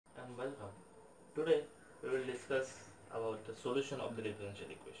Today we will discuss about the solution of the differential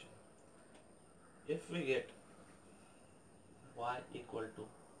equation. If we get y equal to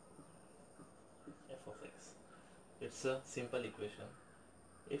f of x, it's a simple equation.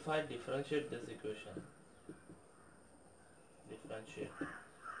 If I differentiate this equation,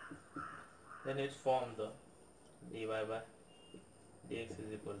 then it's form the dy by dx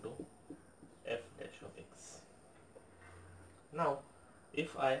is equal to f dash of x. Now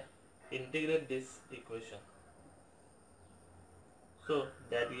if I integrate this equation, so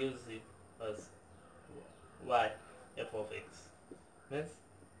that gives us y f of x, means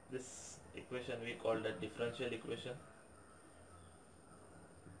this equation we call the differential equation,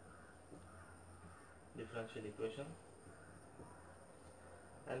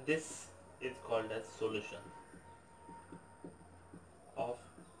 and this is called as solution of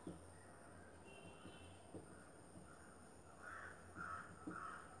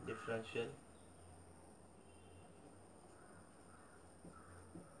differential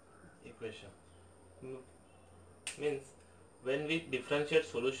equation. Means when we differentiate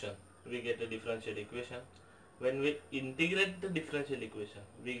solution, we get a differential equation. When we integrate the differential equation,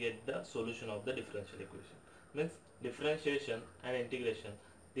 we get the solution of the differential equation. Means differentiation and integration,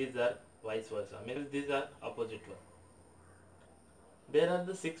 these are vice versa, means these are opposite one. There are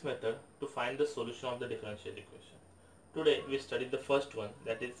the 6 methods to find the solution of the differential equation. Today we studied the first one,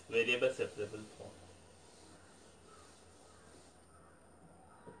 that is variable separable form.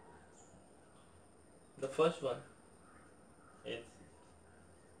 The first one is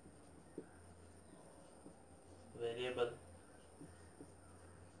variable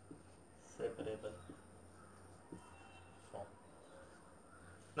separable form.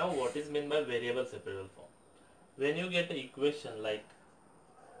 Now what is meant by variable separable form? When you get an equation like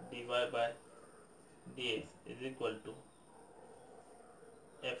dy by dx is equal to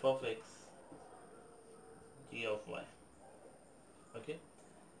f of x g of y, okay,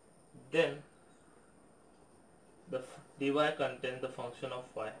 then the dy contains the function of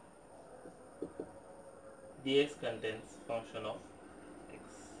y, dx contains function of x.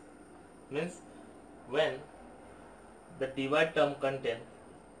 Means when the dy term contains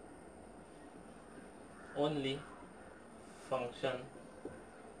only function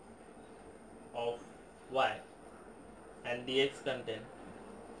of y and dx contain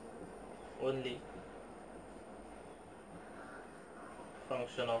only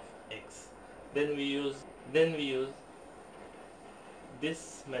function of x, then we use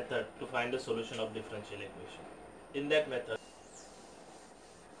this method to find the solution of differential equation. In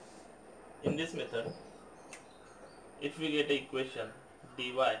this method, if we get an equation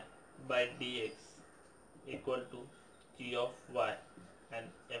dy by dx equal to g of y and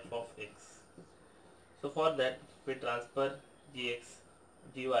f of x, so for that we transfer gy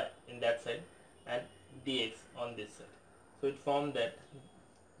in that side and dx on this side, so it forms that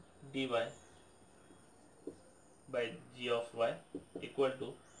dy by g of y equal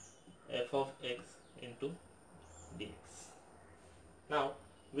to f of x into dx. Now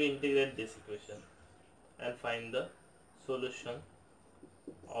we integrate this equation and find the solution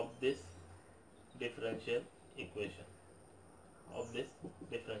of this differential equation.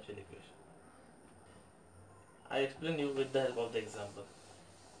 I explain you with the help of the example.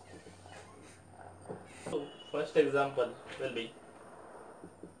 So first example will be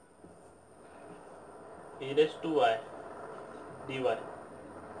e raised to y dy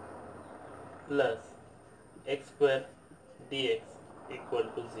plus x square dx equal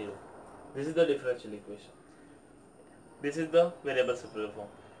to 0. This is the differential equation. This is the variable separable form.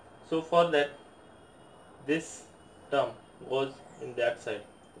 So for that, this term goes in that side.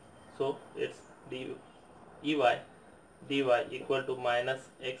 So it's ey dy equal to minus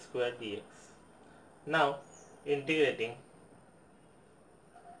x square dx. Now integrating,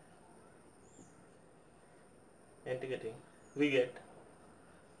 we get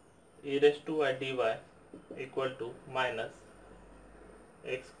e raised to y dy equal to minus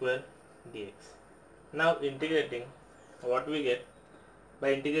x square dx. Now integrating, what we get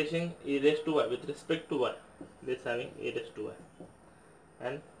by integration e raised to y with respect to y, this having e raised to y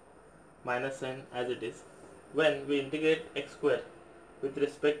and minus sign as it is. When we integrate x square with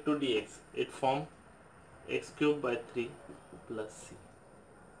respect to dx, it forms x cube by 3 plus c.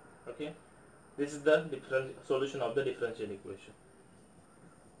 Okay, this is the solution of the differential equation.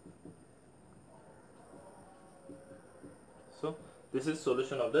 So this is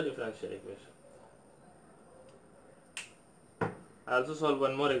solution of the differential equation. I also solve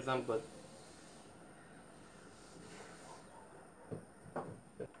one more example.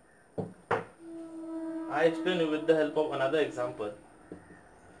 I explain you with the help of another example.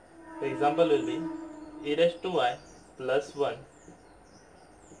 The example will be e raised to y plus 1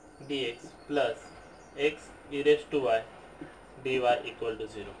 dx plus x e raised to y dy equal to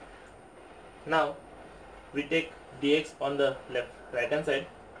 0. Now we take dx on the right hand side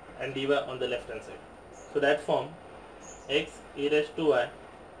and dy on the left hand side. So that form x e raised to y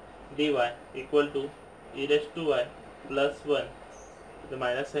dy equal to e raised to y plus 1, the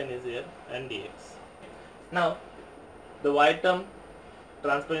minus sign is here, and dx. Now the y term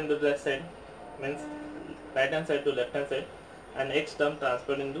transfer into the left side, means right hand side to left hand side, and x term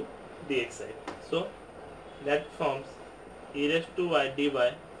transfer into dx side. So that forms e raised to y dy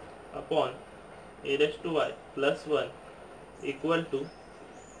upon e raised to y plus 1 equal to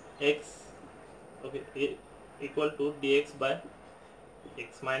x, equal to dx by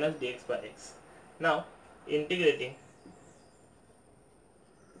x minus dx by x. Now integrating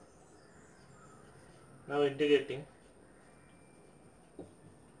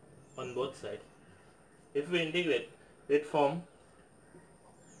on both sides. If we integrate, it form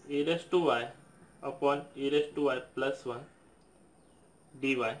e raised to y upon e raised to y plus 1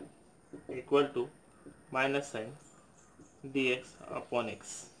 dy equal to minus sign dx upon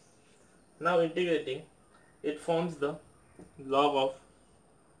x. Now integrating, it forms the log of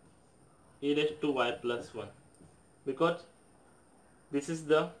e raised to y plus 1, because this is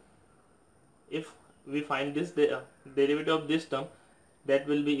the, if we find this derivative of this term, that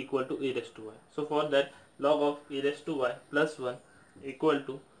will be equal to e raised to y. So for that, log of e raised to y plus 1 equal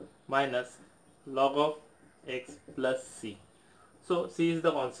to minus log of x plus c. So c is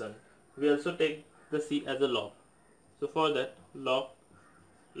the constant. We also take the c as a log. So for that, log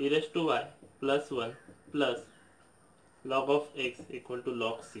e raised to y plus 1 plus log of x equal to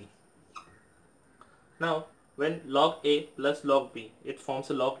log c. Now when log a plus log b, it forms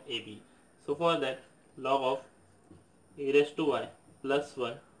a log ab. So for that, log of e raised to y plus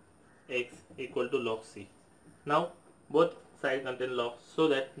 1 x equal to log c. Now both sides contain log, so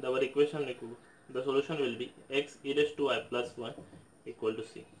that our equation, the solution will be x e raised to y plus 1 equal to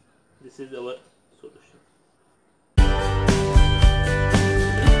c. This is our solution.